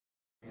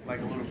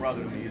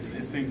brother to me.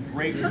 It's been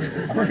great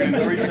working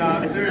in 3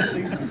 shops.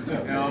 Seriously,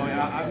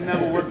 I've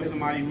never worked with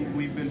somebody who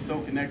we've been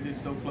so connected,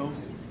 so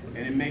close,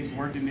 and it makes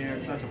working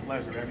there such a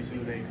pleasure every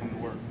single day you come to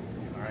work.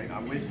 All right, I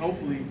wish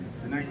hopefully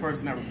the next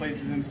person that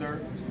replaces him, sir,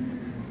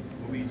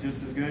 will be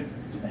just as good.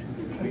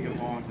 We get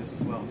along just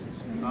as well.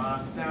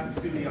 Staff,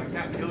 excuse me,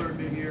 Capt Hillard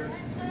been here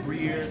 3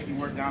 years. He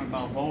worked down in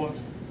Balboa,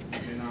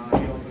 and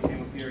he also came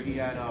up here. He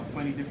had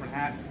plenty different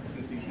hats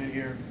since he's been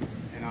here,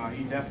 and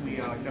he definitely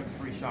kept the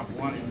 3 shop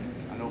running.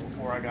 I know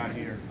before I got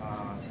here,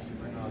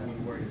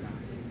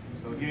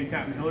 so again,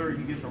 Captain Hillard,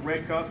 he gets a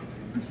red cup.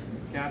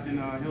 Captain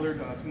Hillard,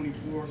 22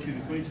 April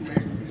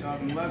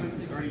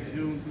 2011, 30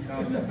 June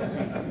 2015.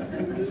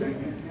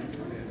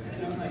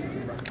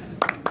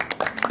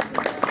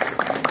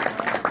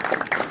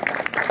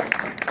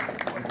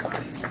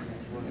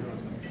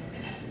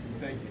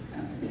 Thank you.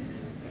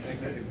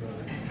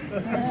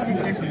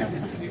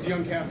 These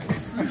young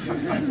captains.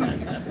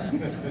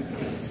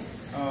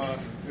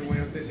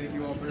 Thank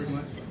you all very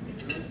much.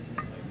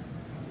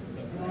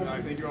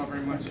 Thank you all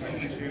very much. I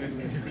appreciate it.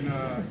 It's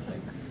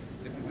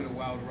been a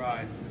wild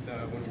ride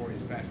with Winter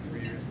Warriors past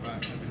 3 years. But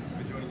I've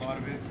enjoyed a lot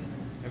of it.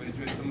 I've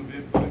enjoyed some of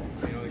it, but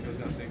it goes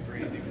without saying for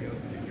anything here in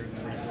the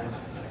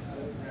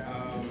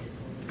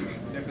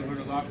definitely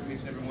learned a lot from each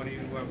and every one of you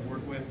who I've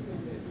worked with.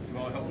 You've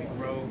all helped me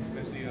grow,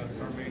 especially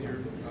Sergeant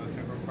Major,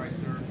 Temporal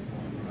Chrysler,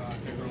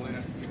 Temporal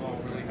Lena. You've all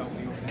really helped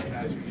me over the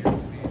past few years.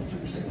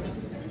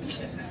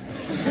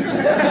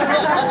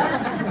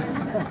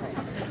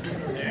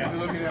 Yeah.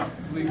 Looking out.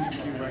 It's least you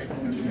can do, right?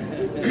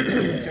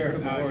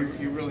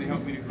 You really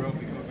helped me to grow,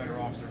 become a better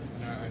officer.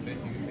 And I thank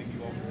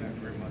you all for that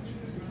very much.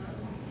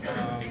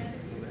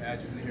 The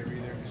Ash isn't here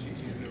either. She's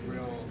been a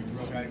real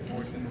guiding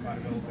force in my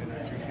development. I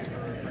appreciate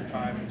her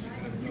time, and she's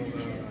going to build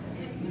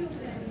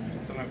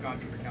something I've gone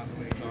through for council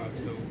many times,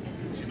 so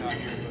she's not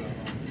here, but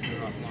put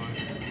her offline.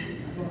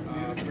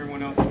 For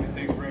everyone else,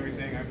 thanks for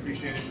everything. I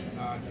appreciate it.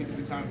 Keep the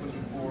good time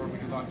pushing forward. We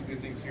do lots of good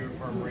things here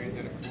for our Marines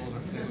and patrols,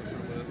 our sailors are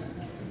with us.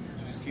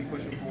 So just keep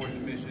pushing forward in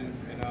the mission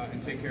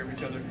and take care of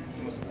each other.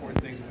 The most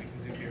important things that we can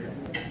do here.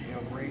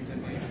 Marines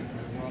and Navy,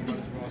 we're all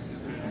brothers, we're all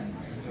sisters.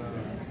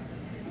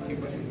 Just keep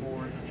pushing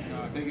forward.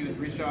 Thank you to the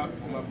 3 shop,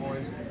 all my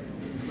boys.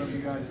 I love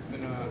you guys. It's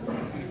been a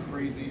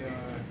crazy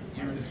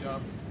year in this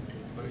shop,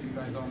 but you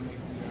guys all make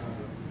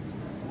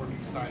the work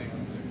exciting.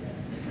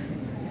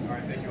 All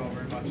right, thank you all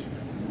very much.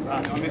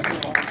 I'll miss you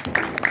all.